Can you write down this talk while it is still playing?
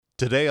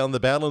Today on The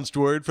Balanced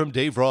Word from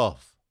Dave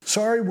Rolfe.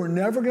 Sorry, we're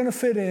never going to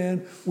fit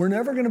in. We're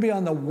never going to be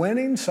on the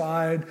winning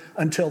side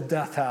until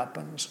death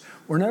happens.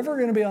 We're never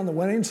going to be on the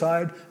winning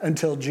side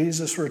until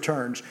Jesus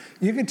returns.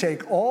 You can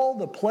take all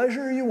the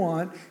pleasure you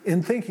want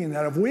in thinking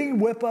that if we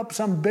whip up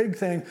some big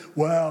thing,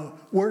 well,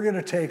 we're going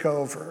to take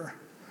over.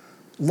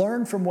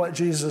 Learn from what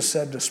Jesus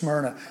said to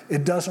Smyrna.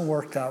 It doesn't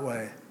work that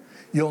way.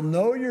 You'll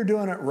know you're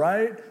doing it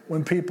right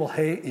when people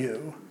hate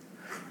you.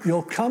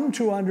 You'll come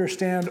to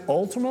understand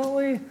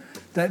ultimately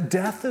that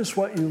death is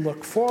what you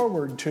look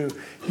forward to.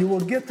 You will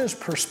get this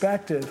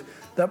perspective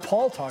that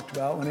Paul talked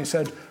about when he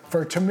said,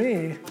 "For to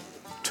me,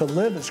 to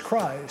live is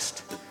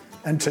Christ,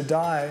 and to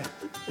die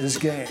is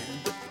gain."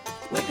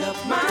 Wake up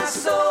my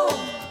soul,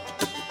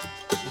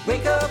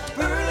 wake up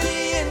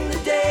early in the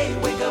day,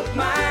 wake up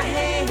my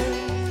hand,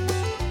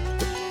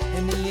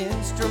 and the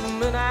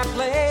instrument I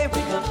play,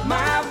 wake up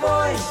my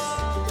voice.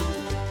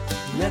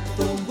 Let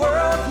the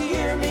world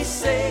hear me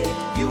say,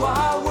 you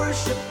are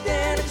worshipped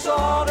and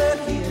exalted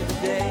here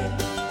today.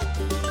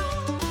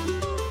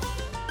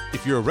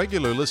 If you're a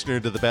regular listener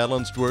to The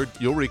Balanced Word,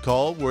 you'll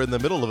recall we're in the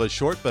middle of a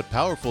short but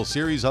powerful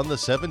series on the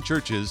 7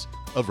 churches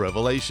of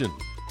Revelation.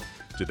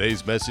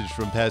 Today's message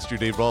from Pastor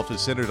Dave Rolfe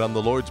is centered on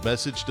the Lord's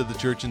message to the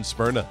church in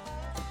Smyrna,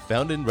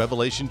 found in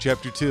Revelation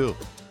chapter 2.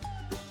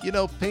 You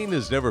know, pain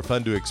is never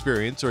fun to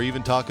experience or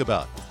even talk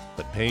about,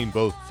 but pain,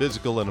 both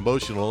physical and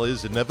emotional,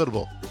 is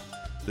inevitable.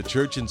 The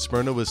church in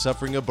Smyrna was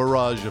suffering a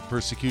barrage of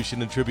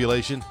persecution and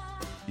tribulation,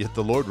 yet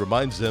the Lord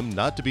reminds them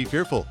not to be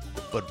fearful,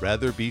 but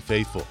rather be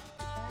faithful.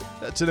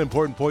 That's an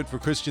important point for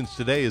Christians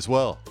today as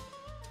well.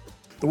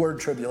 The word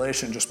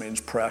tribulation just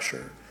means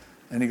pressure.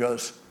 And he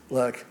goes,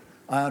 look,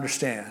 I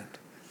understand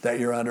that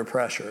you're under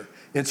pressure.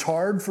 It's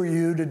hard for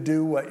you to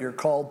do what you're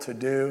called to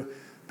do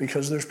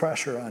because there's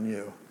pressure on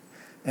you.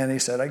 And he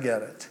said, I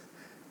get it.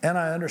 And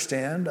I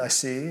understand, I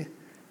see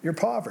your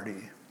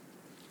poverty,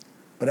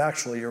 but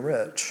actually you're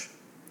rich.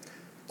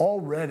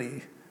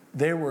 Already,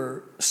 they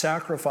were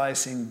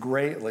sacrificing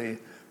greatly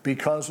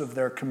because of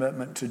their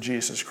commitment to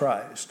Jesus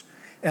Christ.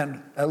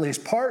 And at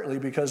least partly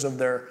because of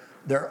their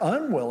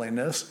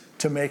unwillingness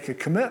to make a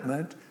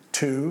commitment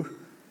to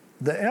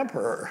the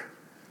emperor,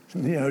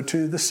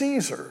 to the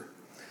Caesar.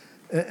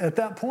 At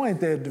that point,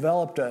 they had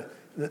developed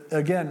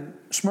again,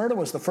 Smyrna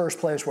was the first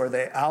place where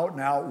they out and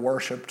out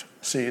worshiped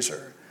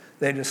Caesar.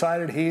 They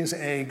decided he's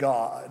a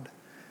god.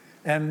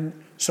 And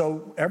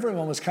so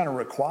everyone was kind of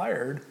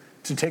required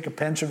to take a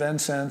pinch of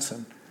incense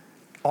and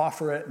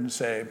offer it and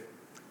say,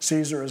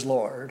 Caesar is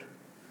Lord.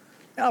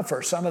 Now,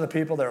 for some of the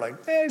people, they're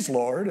like, he's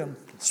Lord, and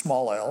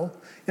small l.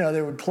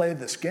 They would play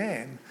this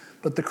game.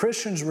 But the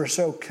Christians were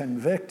so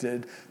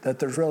convicted that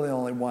there's really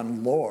only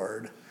one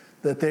Lord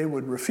that they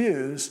would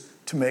refuse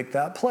to make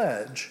that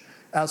pledge.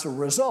 As a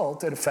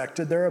result, it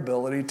affected their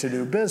ability to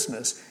do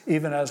business.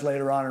 Even as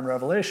later on in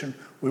Revelation,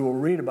 we will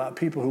read about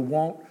people who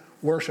won't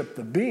worship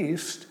the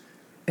beast,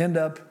 end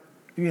up,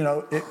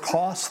 it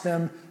costs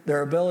them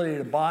their ability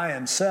to buy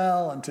and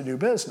sell and to do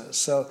business.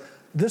 So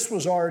this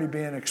was already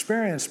being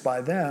experienced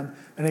by them.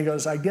 And he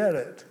goes, I get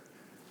it.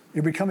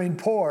 You're becoming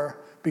poor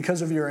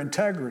because of your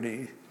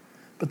integrity.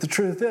 But the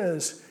truth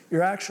is,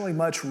 you're actually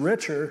much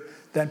richer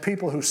than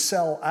people who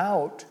sell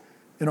out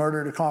in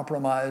order to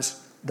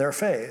compromise their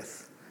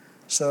faith.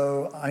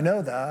 So I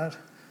know that.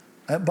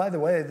 And by the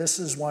way, this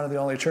is one of the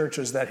only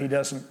churches that he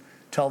doesn't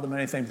tell them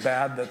anything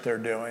bad that they're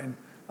doing.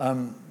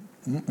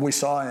 We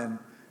saw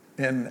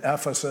in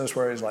Ephesus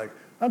where he's like,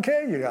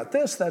 okay, you got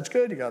this, that's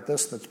good. You got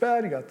this, that's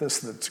bad. You got this,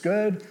 that's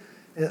good.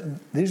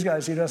 These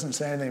guys, he doesn't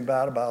say anything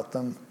bad about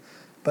them.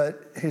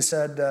 But he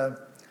said,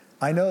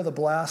 I know the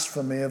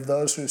blasphemy of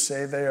those who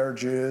say they are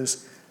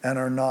Jews and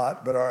are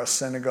not, but are a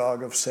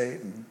synagogue of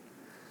Satan.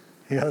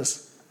 He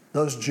goes,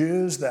 those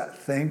Jews that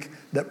think,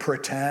 that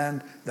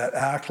pretend, that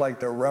act like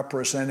they're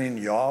representing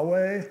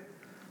Yahweh,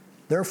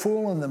 they're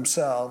fooling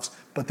themselves,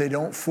 but they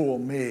don't fool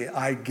me.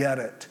 I get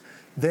it.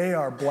 They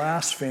are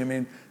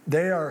blaspheming.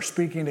 They are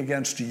speaking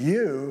against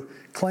you,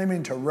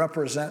 claiming to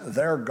represent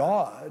their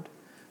God,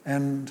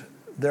 and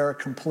they're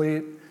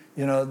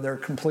they're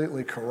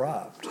completely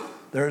corrupt.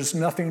 There's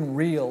nothing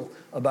real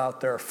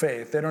about their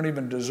faith. They don't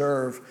even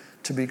deserve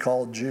to be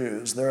called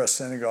Jews. They're a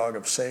synagogue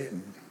of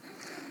Satan.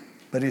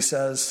 But he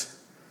says,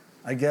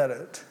 I get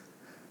it.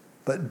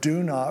 But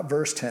do not,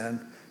 verse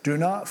 10, do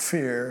not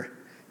fear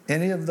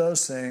any of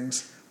those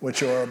things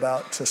which you are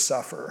about to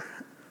suffer.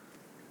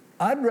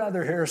 I'd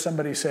rather hear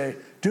somebody say,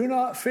 do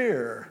not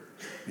fear,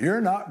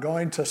 you're not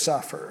going to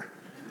suffer.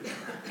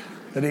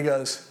 But he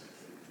goes,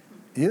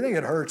 you think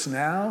it hurts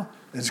now?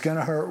 It's going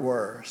to hurt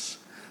worse.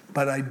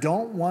 But I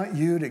don't want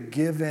you to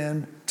give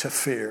in to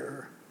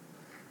fear.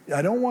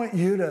 I don't want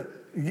you to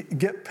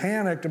get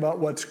panicked about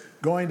what's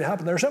going to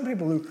happen. There are some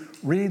people who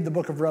read the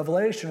book of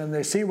Revelation and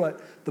they see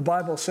what the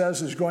Bible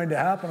says is going to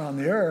happen on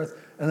the earth,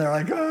 and they're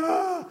like,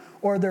 ah!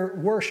 Or they're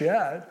worse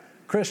yet,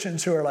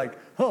 Christians who are like,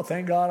 oh,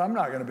 thank God I'm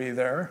not going to be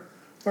there.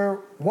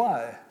 Or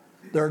why?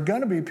 There are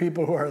going to be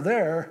people who are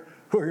there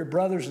who are your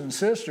brothers and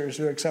sisters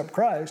who accept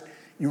Christ.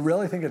 You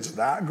really think it's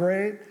that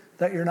great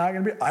that you're not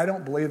going to be? I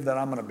don't believe that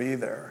I'm going to be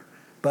there.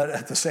 But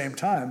at the same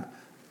time,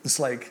 it's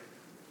like,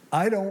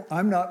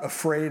 I'm not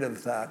afraid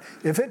of that.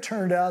 If it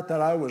turned out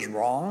that I was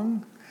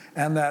wrong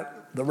and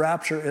that the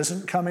rapture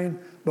isn't coming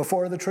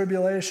before the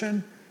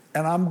tribulation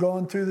and I'm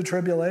going through the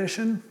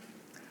tribulation,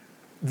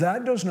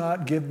 that does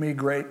not give me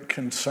great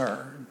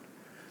concern.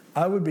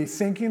 I would be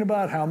thinking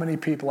about how many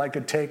people I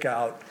could take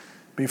out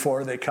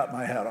before they cut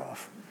my head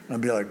off. And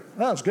I'd be like,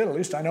 well, it's good. At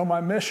least I know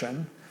my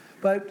mission.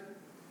 But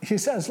he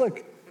says,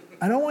 look,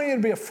 I don't want you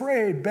to be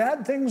afraid.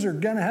 Bad things are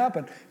going to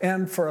happen.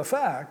 And for a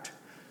fact,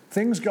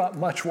 things got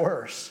much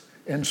worse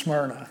in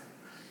Smyrna,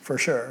 for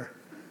sure.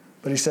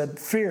 But he said,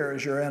 fear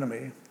is your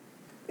enemy.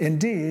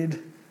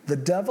 Indeed, the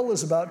devil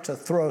is about to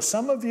throw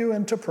some of you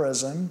into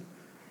prison.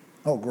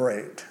 Oh,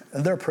 great.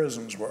 And their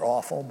prisons were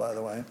awful, by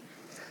the way.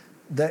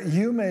 That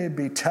you may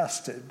be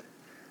tested,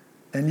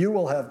 and you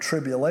will have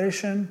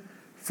tribulation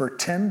for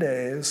 10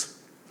 days.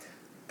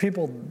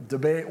 People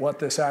debate what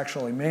this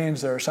actually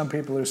means. There are some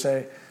people who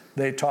say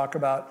they talk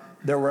about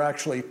there were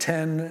actually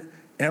 10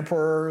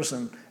 emperors,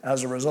 and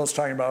as a result, it's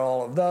talking about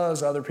all of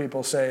those. Other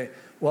people say,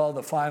 well,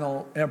 the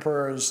final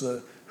emperor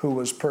who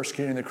was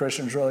persecuting the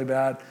Christians really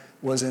bad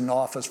was in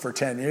office for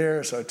 10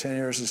 years, so 10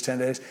 years is 10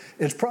 days.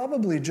 It's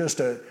probably just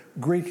a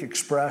Greek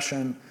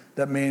expression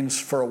that means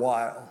for a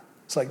while.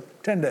 It's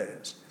like 10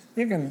 days.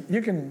 You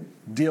can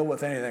deal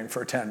with anything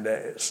for 10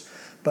 days.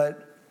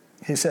 But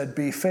he said,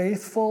 be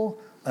faithful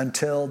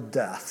until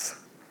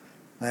death.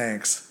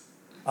 Thanks.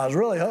 I was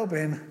really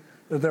hoping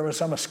that there was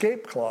some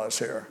escape clause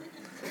here.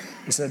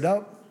 He said,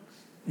 nope,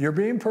 you're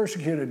being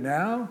persecuted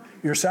now,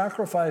 you're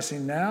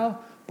sacrificing now,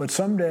 but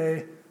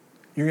someday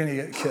you're going to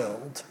get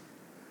killed.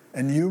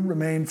 And you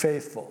remain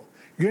faithful.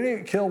 You're going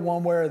to get killed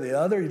one way or the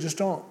other. You just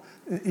don't,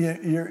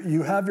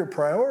 you have your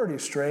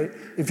priorities straight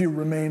if you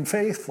remain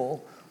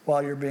faithful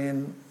while you're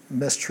being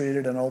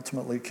mistreated and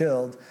ultimately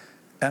killed.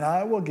 And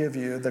I will give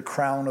you the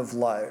crown of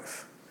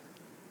life.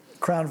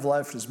 Crown of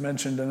life is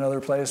mentioned in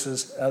other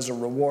places as a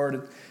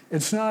reward.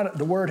 It's not,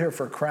 the word here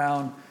for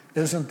crown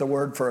isn't the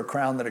word for a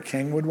crown that a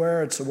king would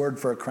wear. It's the word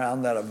for a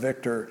crown that a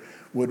victor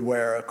would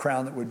wear, a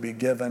crown that would be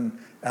given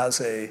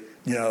as a,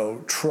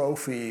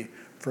 trophy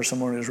for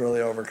someone who's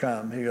really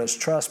overcome. He goes,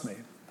 trust me,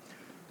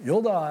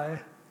 you'll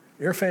die,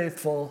 you're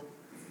faithful.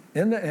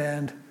 In the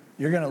end,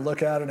 you're going to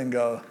look at it and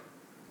go,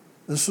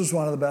 this was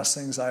one of the best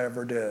things I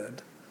ever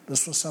did.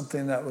 This was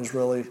something that was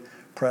really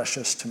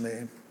precious to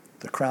me,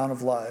 the crown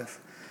of life.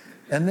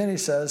 And then he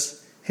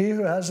says, he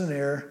who has an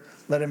ear,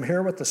 let him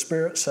hear what the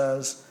Spirit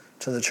says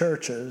to the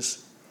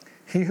churches.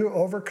 He who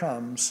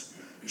overcomes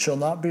shall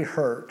not be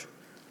hurt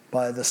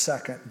by the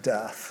second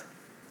death.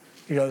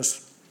 He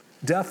goes,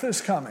 death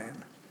is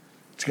coming.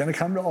 It's going to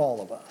come to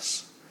all of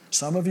us.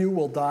 Some of you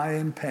will die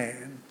in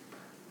pain.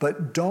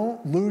 But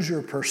don't lose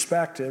your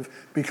perspective,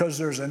 because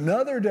there's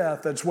another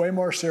death that's way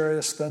more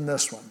serious than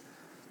this one.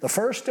 The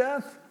first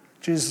death,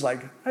 Jesus is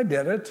like, I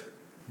did it.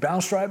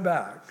 Bounced right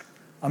back.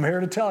 I'm here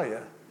to tell you,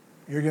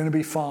 you're going to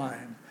be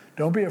fine.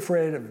 Don't be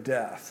afraid of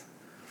death.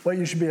 What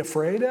you should be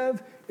afraid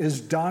of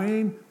is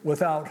dying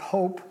without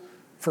hope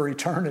for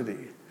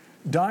eternity.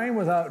 Dying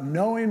without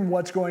knowing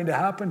what's going to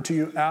happen to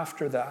you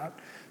after that.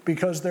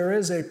 Because there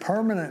is a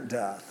permanent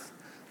death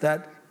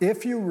that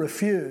if you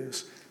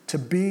refuse to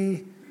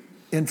be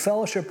in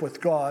fellowship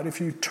with God,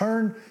 if you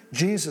turn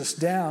Jesus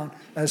down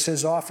as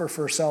his offer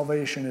for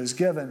salvation is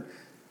given,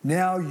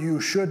 now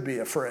you should be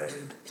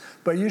afraid.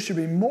 But you should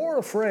be more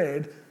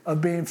afraid of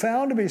being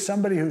found to be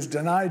somebody who's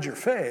denied your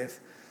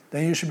faith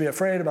than you should be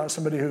afraid about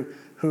somebody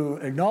who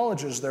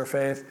acknowledges their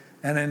faith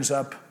and ends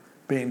up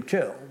being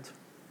killed.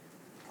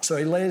 So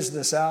he lays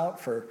this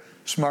out for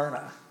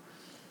Smyrna.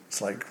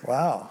 It's like,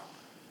 wow,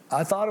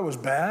 I thought it was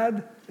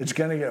bad. It's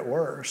going to get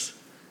worse.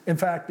 In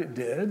fact, it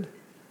did.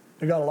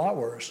 It got a lot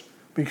worse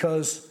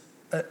because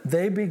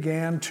they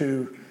began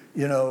to,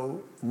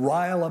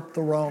 rile up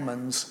the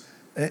Romans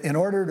in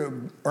order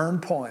to earn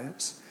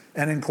points.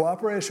 And in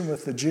cooperation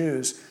with the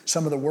Jews,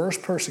 some of the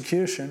worst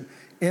persecution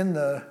in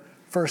the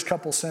first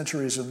couple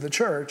centuries of the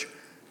church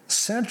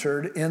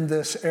centered in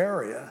this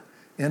area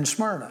in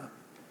Smyrna.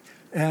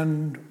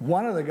 And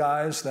one of the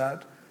guys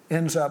that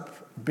ends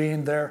up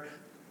being there,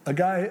 a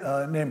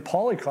guy named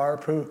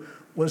Polycarp, who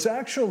was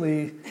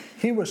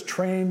he was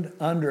trained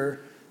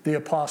under the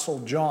Apostle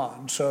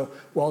John. So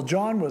while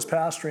John was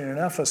pastoring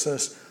in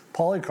Ephesus,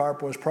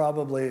 Polycarp was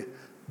probably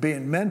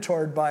being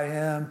mentored by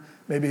him.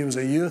 Maybe he was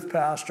a youth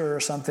pastor or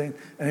something,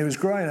 and he was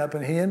growing up,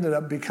 and he ended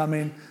up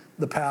becoming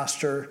the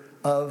pastor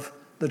of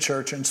the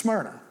church in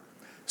Smyrna.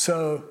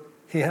 So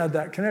he had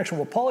that connection.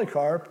 Well,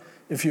 Polycarp,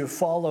 if you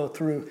follow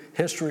through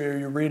history or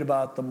you read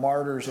about the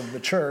martyrs of the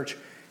church,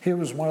 he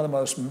was one of the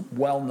most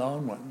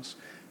well-known ones.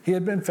 He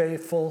had been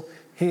faithful.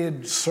 He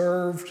had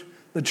served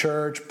the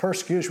church.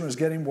 Persecution was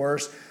getting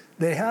worse.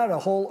 They had a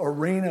whole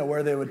arena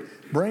where they would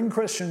bring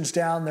Christians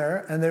down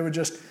there, and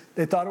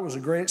they thought it was a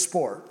great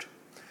sport.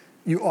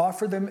 You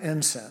offer them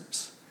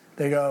incense.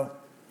 They go,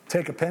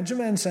 take a pinch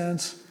of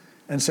incense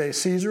and say,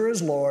 Caesar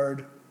is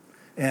Lord,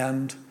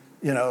 and,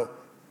 you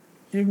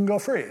can go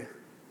free.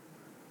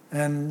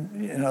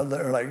 And,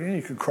 they're like,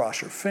 you could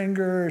cross your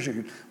fingers, you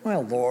could,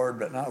 well, Lord,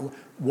 but not,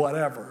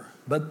 whatever.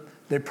 But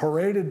they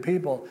paraded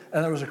people,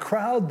 and there was a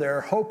crowd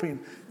there hoping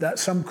that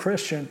some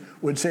Christian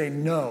would say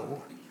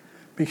no,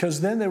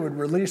 because then they would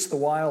release the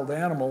wild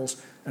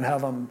animals and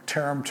have them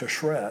tear them to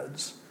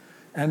shreds.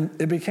 And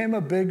it became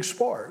a big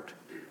sport.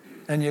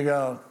 And you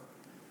go,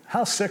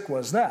 how sick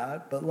was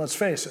that? But let's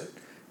face it,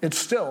 it's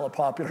still a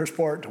popular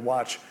sport to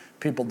watch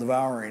people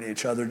devouring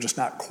each other, just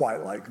not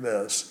quite like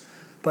this.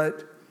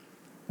 But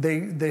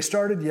they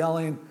started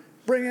yelling,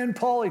 bring in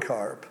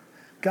Polycarp.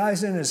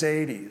 Guy's in his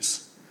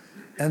 80s.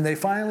 And they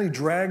finally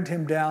dragged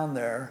him down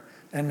there,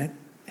 and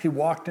he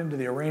walked into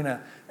the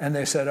arena, and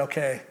they said,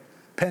 okay,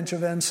 pinch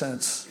of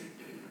incense.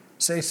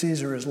 Say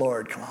Caesar is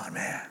Lord. Come on,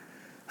 man.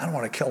 I don't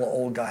want to kill an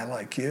old guy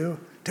like you.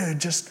 Dude,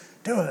 just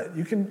do it.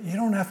 You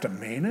don't have to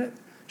mean it.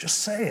 Just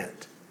say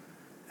it.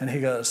 And he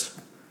goes,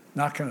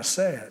 not going to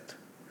say it.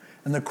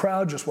 And the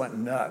crowd just went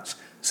nuts.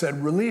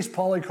 Said, release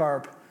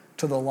Polycarp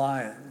to the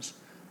lions.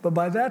 But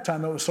by that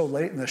time, it was so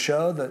late in the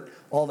show that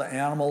all the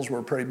animals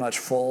were pretty much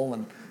full,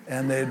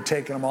 and they had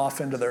taken them off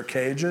into their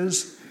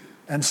cages.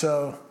 And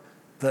so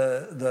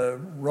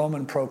the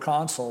Roman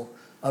proconsul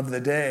of the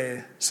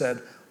day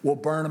said, we'll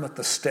burn him at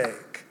the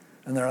stake.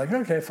 And they're like,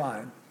 okay,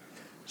 fine.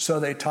 So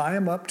they tie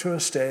him up to a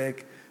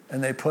stake,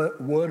 and they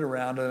put wood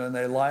around it, and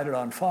they light it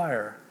on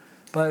fire.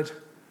 But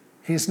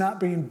he's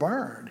not being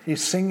burned.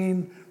 He's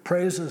singing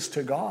praises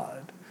to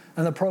God.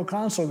 And the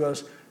proconsul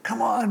goes,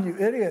 come on, you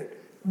idiot.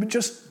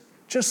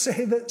 Just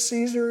say that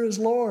Caesar is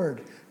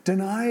Lord.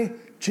 Deny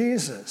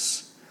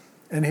Jesus.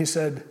 And he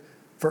said,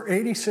 for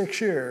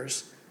 86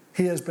 years,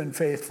 he has been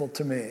faithful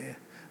to me,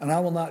 and I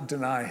will not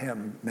deny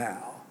him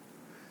now.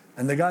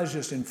 And the guy's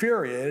just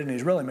infuriated, and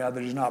he's really mad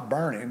that he's not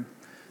burning.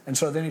 And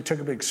so then he took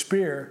a big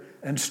spear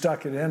and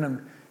stuck it in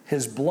him.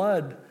 His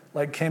blood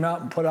came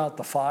out and put out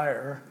the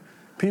fire.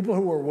 People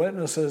who were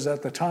witnesses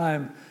at the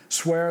time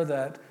swear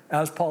that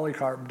as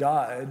Polycarp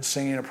died,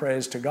 singing a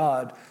praise to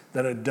God,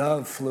 that a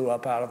dove flew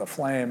up out of the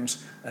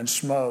flames and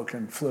smoke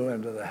and flew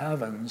into the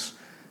heavens.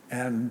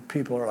 And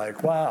people are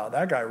like, wow,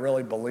 that guy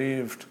really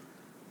believed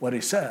what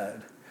he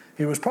said.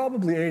 He was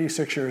probably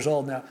 86 years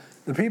old. Now,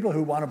 the people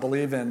who want to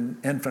believe in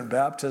infant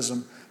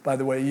baptism, by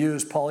the way,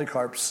 use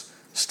Polycarp's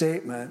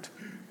statement,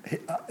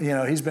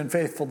 he's been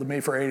faithful to me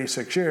for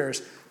 86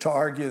 years, to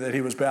argue that he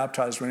was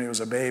baptized when he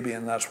was a baby,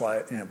 and that's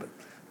why, but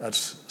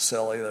that's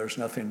silly. There's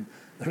nothing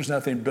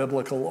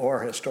biblical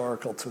or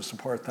historical to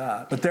support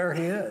that. But there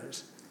he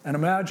is. And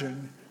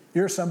imagine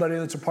you're somebody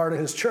that's a part of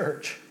his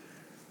church,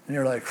 and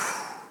you're like,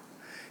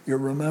 you're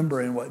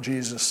remembering what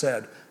Jesus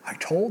said. I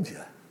told you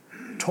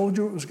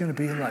it was going to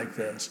be like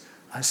this.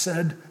 I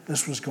said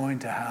this was going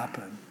to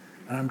happen.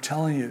 And I'm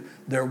telling you,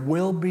 there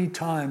will be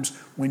times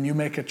when you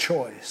make a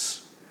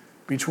choice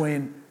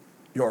between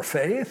your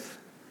faith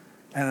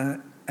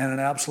and an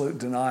absolute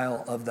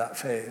denial of that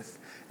faith.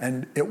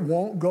 And it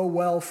won't go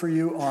well for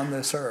you on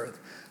this earth.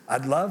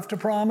 I'd love to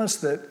promise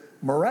that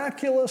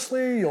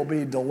miraculously you'll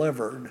be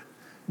delivered.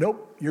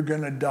 Nope, you're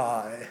going to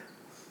die.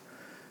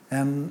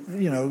 And,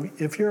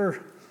 if you're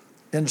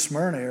in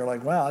Smyrna, you're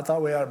like, wow, I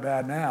thought we had it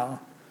bad now.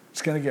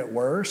 It's going to get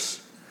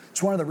worse.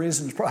 It's one of the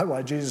reasons probably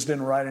why Jesus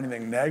didn't write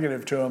anything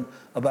negative to them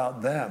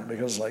about them,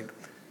 because,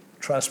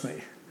 trust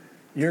me,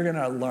 you're going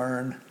to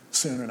learn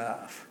soon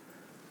enough.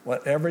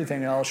 What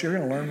everything else, you're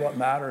going to learn what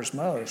matters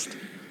most.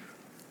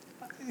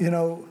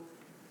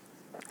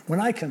 When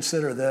I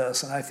consider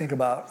this and I think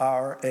about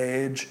our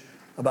age,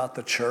 about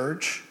the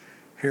church,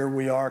 here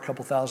we are a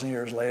couple thousand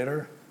years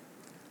later,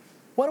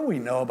 what do we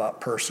know about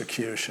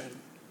persecution?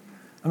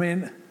 I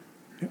mean,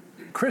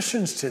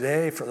 Christians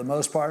today, for the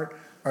most part,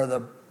 are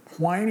the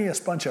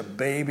whiniest bunch of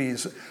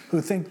babies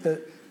who think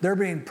that they're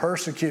being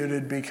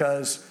persecuted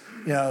because,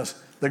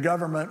 the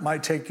government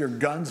might take your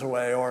guns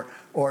away, or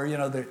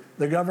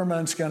the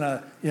government's going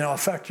to,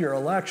 affect your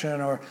election,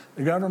 or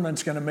the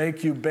government's going to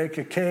make you bake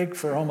a cake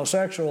for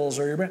homosexuals,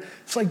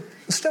 it's like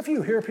the stuff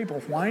you hear people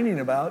whining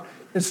about.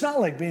 It's not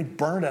like being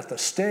burned at the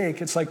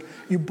stake. It's like,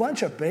 you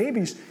bunch of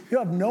babies, you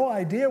have no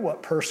idea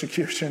what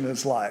persecution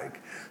is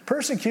like.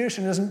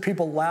 Persecution isn't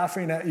people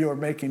laughing at you or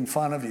making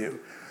fun of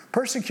you.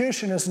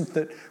 Persecution isn't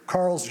that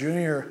Carl's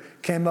Jr.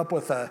 came up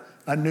with a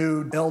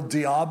new El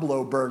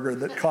Diablo burger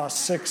that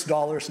cost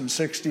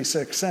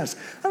 $6.66.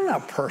 That's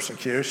not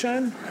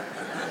persecution.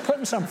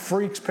 Putting some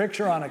freak's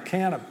picture on a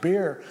can of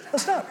beer,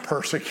 that's not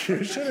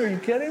persecution. Are you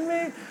kidding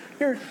me?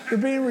 You're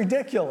being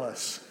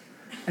ridiculous.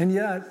 And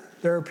yet,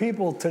 there are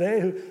people today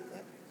who,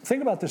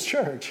 think about this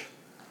church.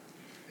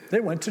 They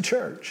went to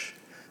church.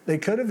 They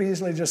could have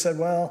easily just said,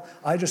 well,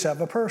 I just have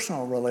a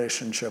personal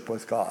relationship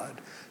with God.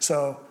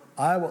 So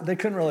they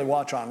couldn't really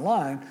watch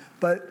online,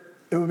 but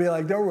it would be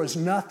like there was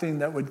nothing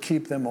that would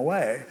keep them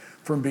away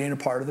from being a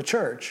part of the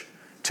church.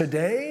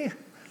 Today,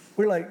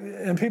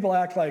 and people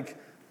act like,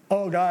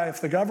 oh, guy,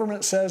 if the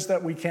government says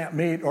that we can't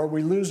meet or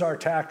we lose our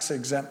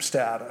tax-exempt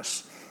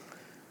status,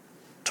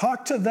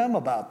 talk to them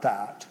about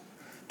that.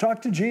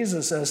 Talk to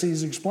Jesus as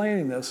he's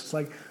explaining this. It's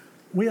like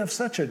we have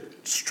such a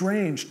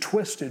strange,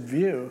 twisted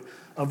view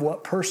of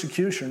what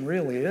persecution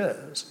really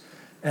is.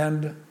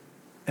 And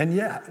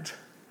yet,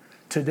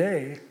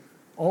 today,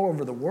 all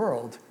over the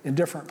world, in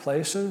different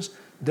places,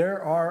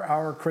 there are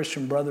our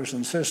Christian brothers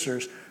and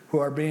sisters who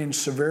are being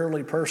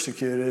severely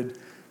persecuted,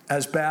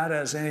 as bad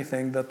as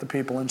anything that the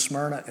people in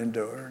Smyrna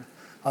endured.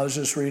 I was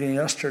just reading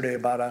yesterday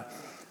about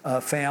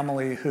a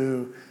family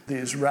who,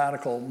 these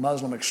radical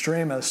Muslim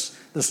extremists,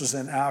 this was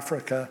in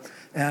Africa,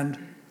 and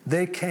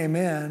they came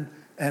in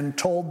and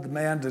told the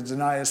man to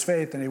deny his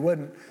faith, and he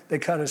wouldn't. They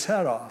cut his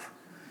head off.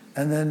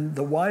 And then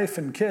the wife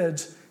and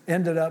kids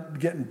ended up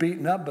getting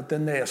beaten up, but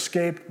then they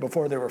escaped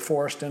before they were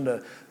forced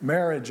into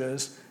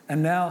marriages.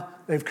 And now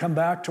they've come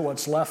back to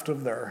what's left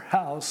of their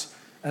house,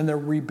 and they're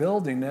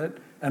rebuilding it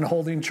and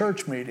holding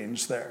church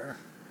meetings there.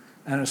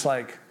 And it's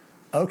like,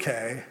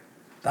 okay,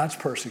 that's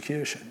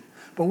persecution.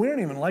 But we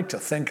don't even like to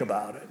think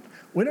about it.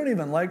 We don't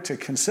even like to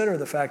consider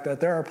the fact that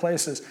there are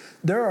places,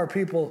 there are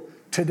people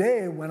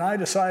today, when I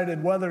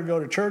decided whether to go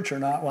to church or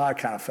not, well, I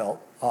kind of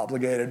felt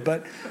obligated.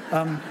 But,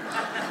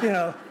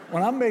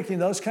 when I'm making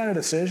those kind of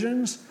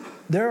decisions,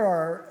 there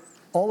are,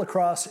 all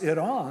across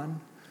Iran,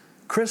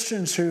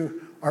 Christians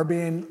who are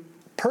being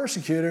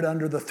persecuted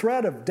under the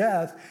threat of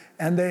death,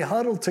 and they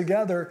huddle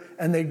together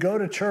and they go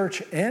to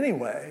church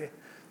anyway.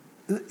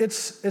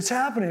 It's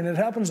happening. It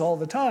happens all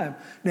the time.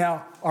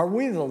 Now, are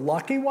we the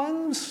lucky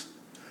ones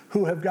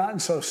who have gotten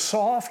so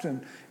soft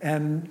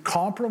and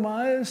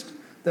compromised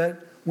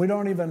that we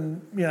don't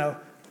even,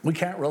 we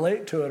can't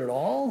relate to it at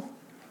all?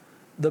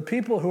 The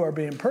people who are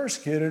being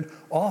persecuted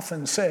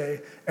often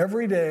say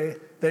every day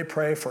they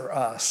pray for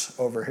us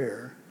over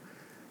here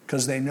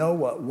because they know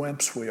what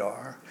wimps we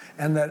are,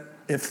 and that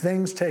if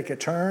things take a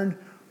turn,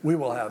 we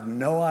will have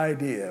no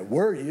idea.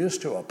 We're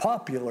used to a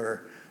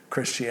popular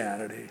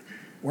Christianity.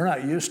 We're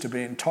not used to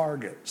being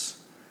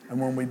targets.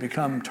 And when we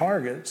become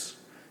targets,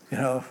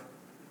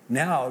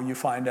 now you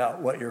find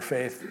out what your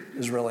faith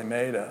is really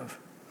made of.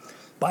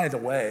 By the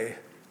way,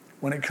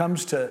 when it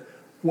comes to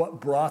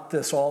what brought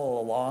this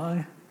all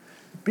along,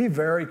 be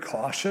very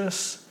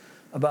cautious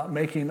about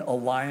making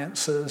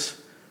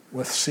alliances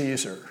with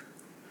Caesar,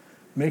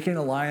 making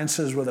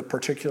alliances with a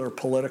particular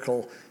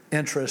political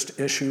interest,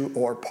 issue,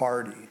 or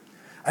party.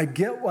 I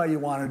get why you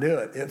want to do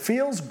it. It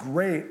feels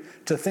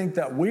great to think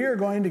that we are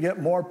going to get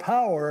more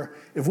power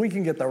if we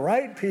can get the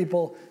right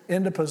people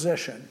into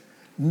position.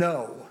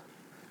 No,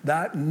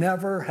 that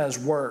never has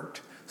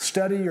worked.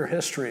 Study your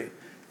history.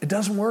 It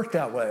doesn't work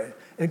that way.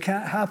 It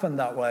can't happen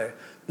that way.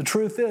 The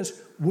truth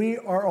is, we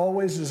are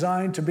always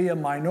designed to be a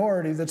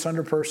minority that's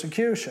under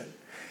persecution.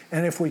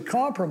 And if we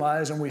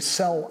compromise and we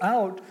sell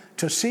out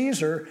to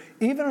Caesar,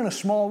 even in a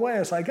small way,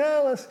 it's like,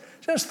 let's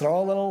just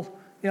throw a little,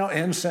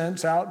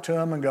 incense out to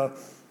him and go,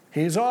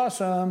 he's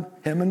awesome,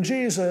 him and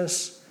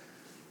Jesus.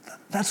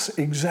 That's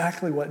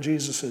exactly what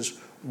Jesus is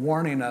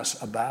warning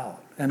us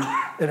about. And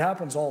it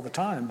happens all the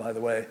time, by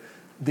the way.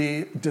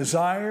 The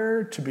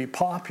desire to be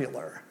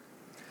popular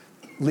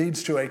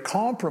leads to a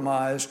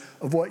compromise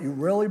of what you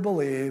really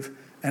believe,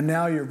 and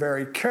now you're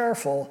very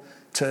careful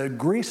to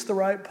grease the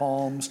right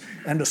palms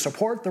and to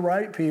support the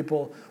right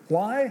people.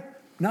 Why?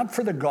 Not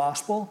for the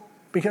gospel,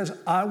 because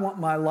I want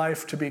my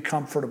life to be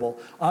comfortable.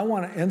 I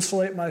want to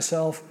insulate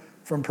myself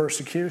from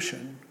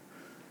persecution.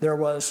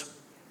 A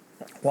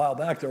while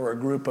back, there were a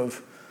group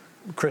of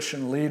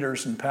Christian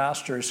leaders and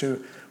pastors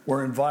who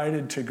were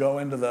invited to go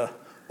into the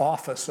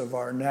office of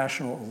our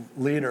national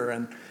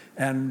leader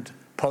and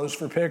pose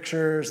for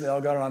pictures. They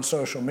all got it on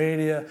social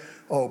media,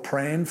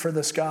 praying for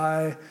this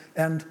guy.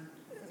 And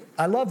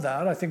I love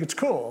that. I think it's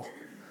cool.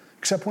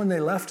 Except when they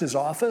left his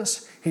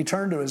office, he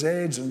turned to his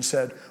aides and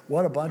said,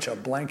 what a bunch of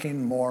blanking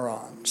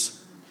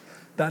morons.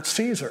 That's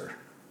Caesar.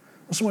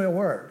 That's the way it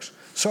works.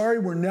 Sorry,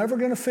 we're never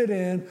going to fit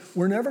in.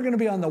 We're never going to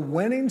be on the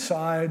winning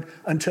side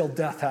until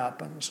death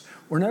happens.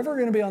 We're never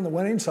going to be on the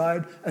winning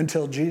side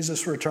until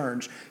Jesus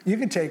returns. You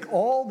can take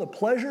all the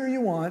pleasure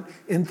you want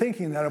in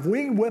thinking that if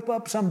we whip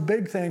up some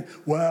big thing,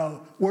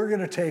 well, we're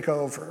going to take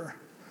over.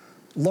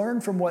 Learn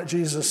from what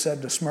Jesus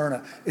said to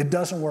Smyrna. It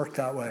doesn't work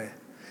that way.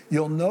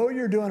 You'll know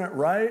you're doing it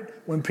right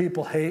when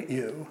people hate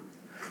you.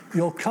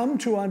 You'll come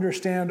to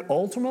understand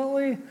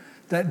ultimately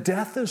that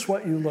death is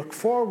what you look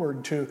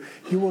forward to.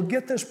 You will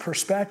get this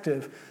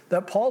perspective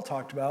that Paul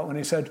talked about when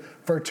he said,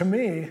 for to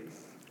me,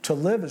 to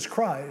live is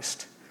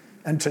Christ,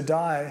 and to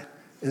die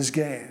is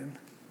gain.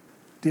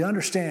 Do you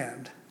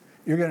understand?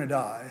 You're going to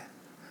die.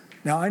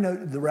 Now, I know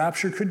the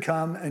rapture could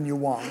come and you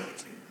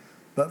won't.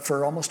 But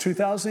for almost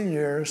 2,000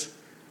 years,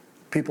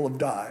 people have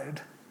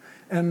died.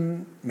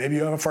 And maybe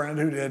you have a friend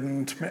who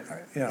didn't,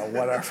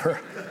 whatever.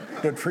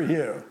 Good for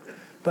you.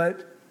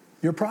 But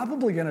you're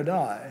probably going to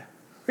die.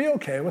 Are you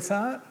okay with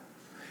that?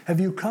 Have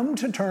you come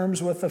to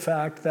terms with the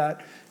fact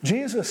that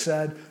Jesus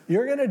said,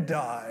 you're going to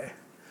die,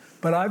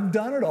 but I've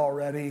done it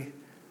already,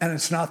 and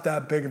it's not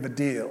that big of a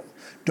deal.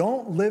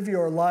 Don't live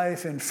your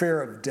life in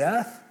fear of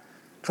death,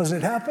 because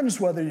it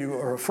happens whether you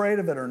are afraid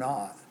of it or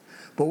not.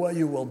 But what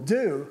you will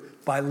do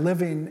by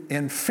living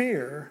in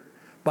fear,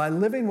 by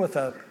living with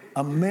a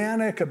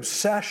manic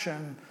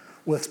obsession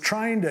with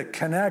trying to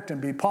connect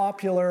and be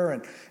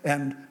popular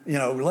and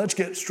let's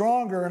get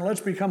stronger and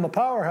let's become a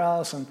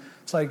powerhouse. And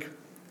it's like,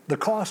 the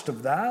cost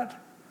of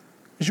that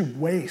is you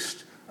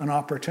waste an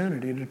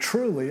opportunity to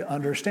truly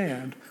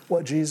understand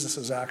what Jesus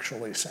is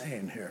actually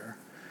saying here.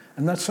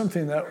 And that's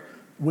something that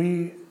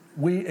we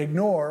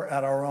ignore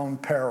at our own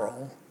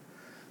peril.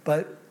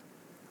 But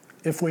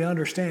if we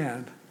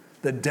understand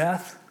that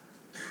death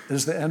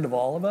is the end of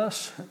all of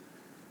us,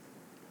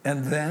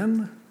 and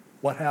then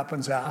what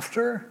happens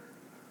after,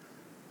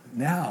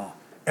 now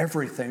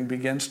everything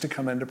begins to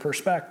come into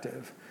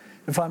perspective.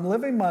 If I'm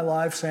living my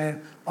life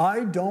saying,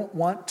 I don't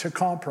want to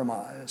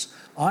compromise,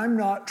 I'm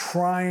not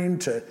trying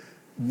to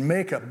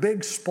make a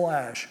big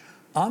splash,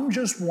 I'm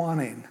just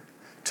wanting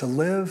to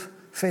live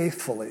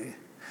faithfully.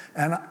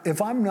 And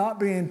if I'm not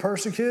being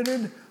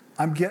persecuted,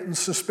 I'm getting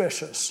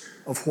suspicious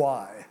of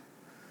why.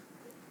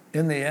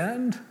 In the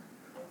end,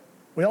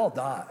 we all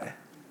die,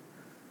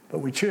 but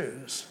we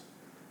choose.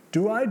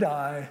 Do I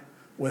die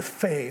with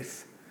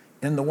faith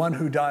in the one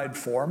who died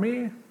for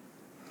me?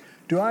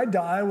 Do I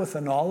die with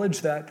the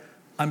knowledge that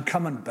I'm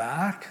coming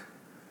back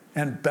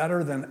and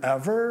better than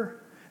ever,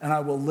 and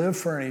I will live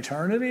for an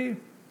eternity?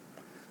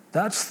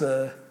 That's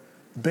the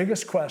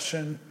biggest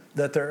question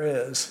that there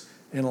is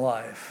in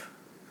life.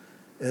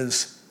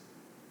 Is,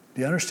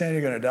 do you understand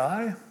you're going to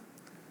die?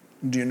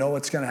 Do you know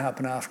what's going to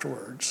happen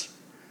afterwards?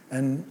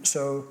 And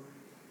so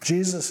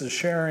Jesus is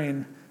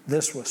sharing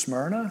this with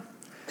Smyrna.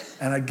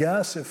 And I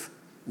guess if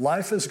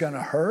life is going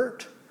to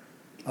hurt,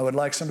 I would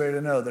like somebody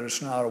to know that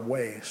it's not a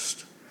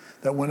waste.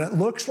 That when it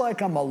looks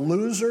like I'm a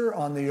loser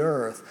on the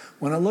earth,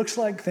 when it looks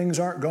like things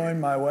aren't going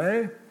my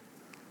way,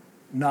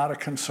 not a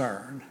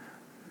concern.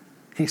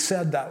 He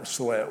said that was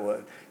the way it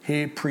would.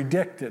 He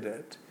predicted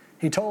it.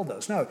 He told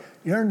us, no,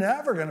 you're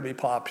never going to be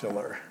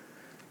popular.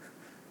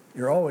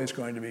 You're always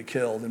going to be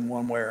killed in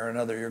one way or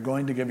another. You're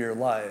going to give your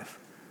life.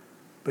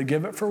 But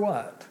give it for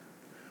what?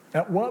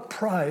 At what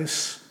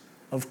price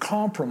of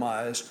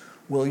compromise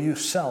will you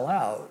sell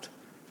out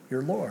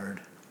your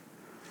Lord?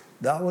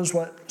 That was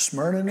what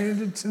Smyrna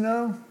needed to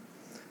know.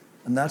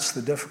 And that's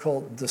the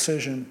difficult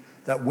decision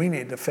that we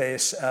need to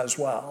face as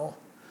well.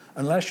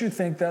 Unless you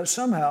think that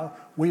somehow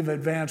we've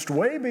advanced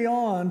way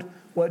beyond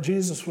what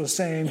Jesus was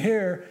saying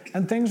here,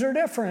 and things are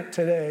different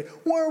today.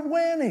 We're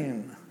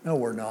winning. No,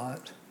 we're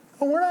not.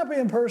 No, we're not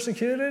being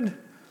persecuted.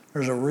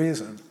 There's a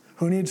reason.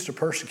 Who needs to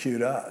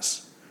persecute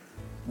us?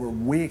 We're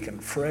weak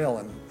and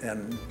frail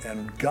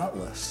and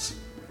gutless.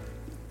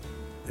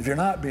 If you're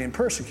not being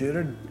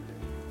persecuted,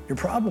 you're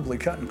probably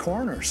cutting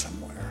corners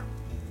somewhere.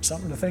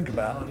 Something to think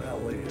about,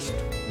 at least.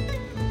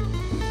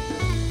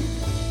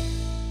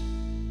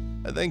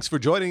 And thanks for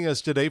joining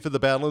us today for the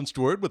Balanced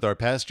Word with our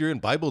pastor and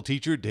Bible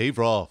teacher, Dave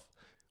Rolfe.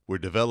 We're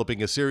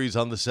developing a series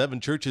on the 7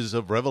 churches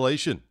of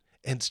Revelation,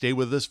 and stay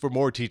with us for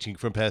more teaching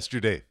from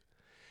Pastor Dave.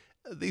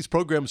 These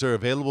programs are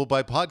available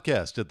by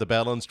podcast at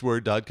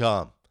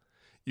thebalancedword.com.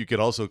 You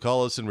can also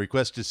call us and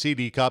request a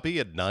CD copy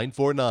at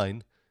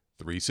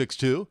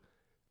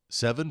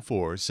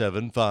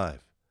 949-362-7475.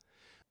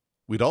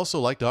 We'd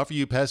also like to offer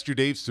you Pastor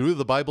Dave's Through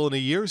the Bible in a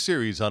Year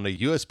series on a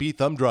USB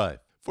thumb drive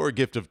for a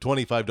gift of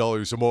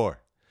 $25 or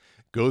more.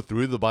 Go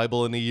through the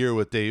Bible in a year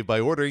with Dave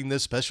by ordering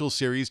this special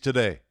series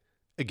today.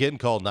 Again,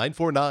 call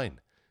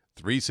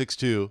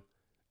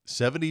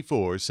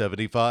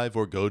 949-362-7475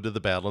 or go to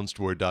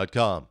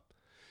thebalancedword.com.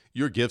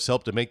 Your gifts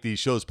help to make these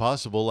shows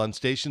possible on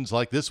stations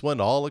like this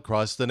one all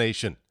across the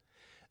nation.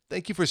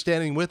 Thank you for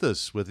standing with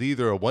us with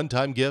either a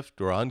one-time gift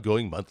or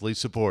ongoing monthly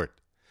support.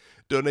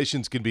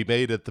 Donations can be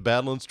made at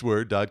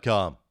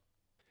thebalancedword.com.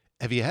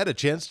 Have you had a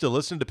chance to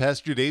listen to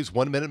Pastor Dave's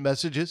one-minute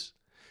messages?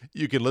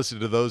 You can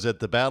listen to those at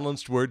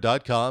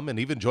thebalancedword.com and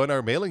even join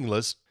our mailing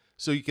list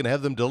so you can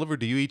have them delivered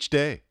to you each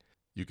day.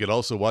 You can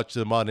also watch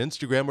them on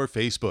Instagram or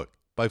Facebook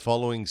by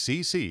following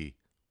CC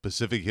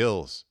Pacific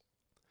Hills.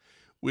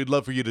 We'd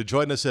love for you to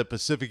join us at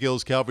Pacific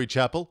Hills Calvary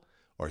Chapel.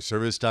 Our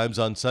service times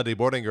on Sunday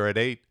morning are at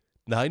 8,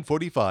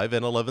 9:45,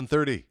 and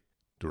 11:30.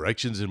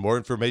 Directions and more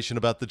information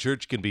about the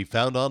church can be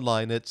found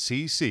online at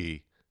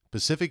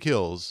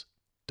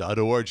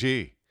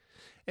ccpacifichills.org.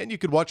 And you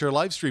can watch our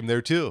live stream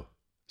there too,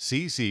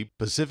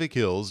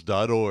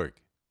 ccpacifichills.org.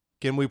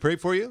 Can we pray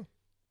for you?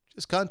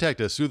 Just contact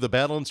us through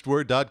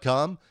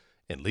thebalancedword.com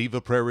and leave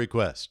a prayer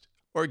request.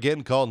 Or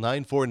again, call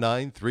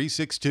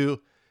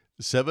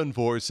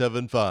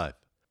 949-362-7475.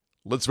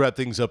 Let's wrap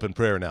things up in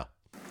prayer now.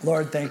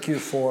 Lord, thank you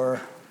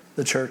for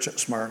the church at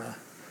Smyrna.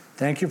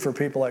 Thank you for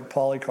people like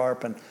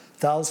Polycarp and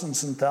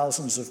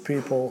thousands of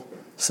people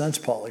since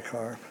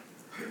Polycarp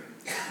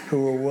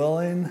who were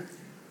willing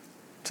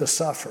to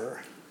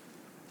suffer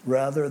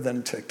rather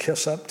than to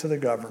kiss up to the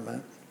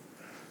government,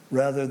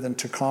 rather than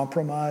to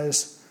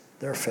compromise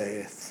their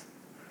faith,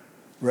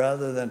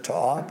 rather than to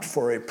opt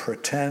for a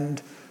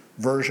pretend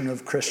version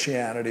of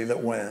Christianity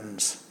that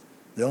wins.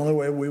 The only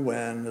way we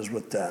win is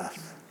with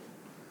death.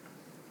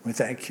 We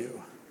thank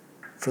you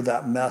for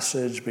that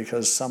message,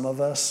 because some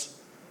of us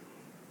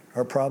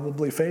are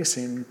probably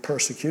facing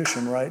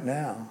persecution right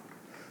now.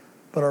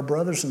 But our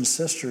brothers and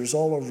sisters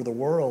all over the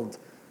world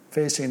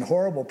facing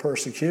horrible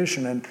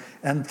persecution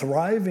and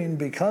thriving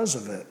because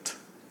of it.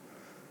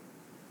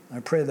 I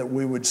pray that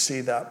we would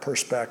see that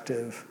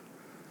perspective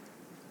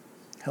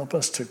Help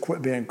us to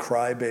quit being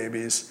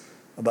crybabies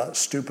about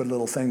stupid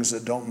little things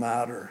that don't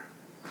matter.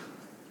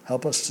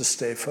 Help us to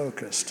stay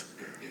focused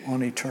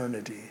on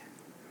eternity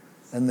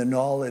and the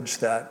knowledge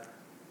that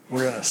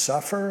we're going to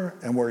suffer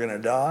and we're going to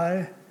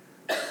die,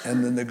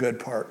 and then the good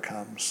part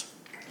comes.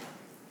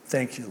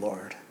 Thank you,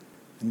 Lord.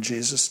 In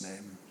Jesus'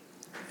 name,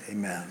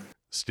 amen.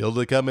 Still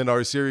to come in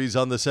our series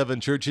on the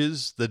 7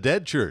 churches, the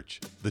dead church,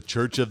 the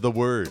church of the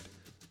word,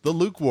 the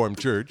lukewarm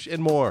church,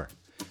 and more.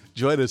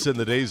 Join us in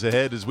the days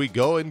ahead as we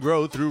go and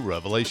grow through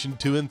Revelation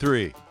 2 and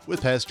 3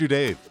 with Pastor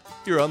Dave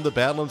here on The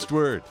Balanced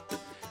Word.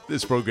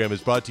 This program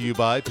is brought to you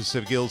by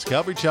Pacific Hills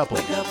Calvary Chapel.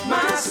 Wake up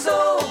my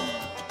soul,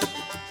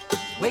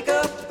 wake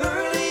up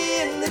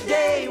early in the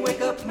day,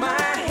 wake up my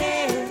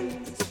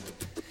hands,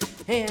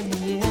 and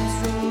the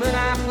instrument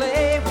I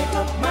play.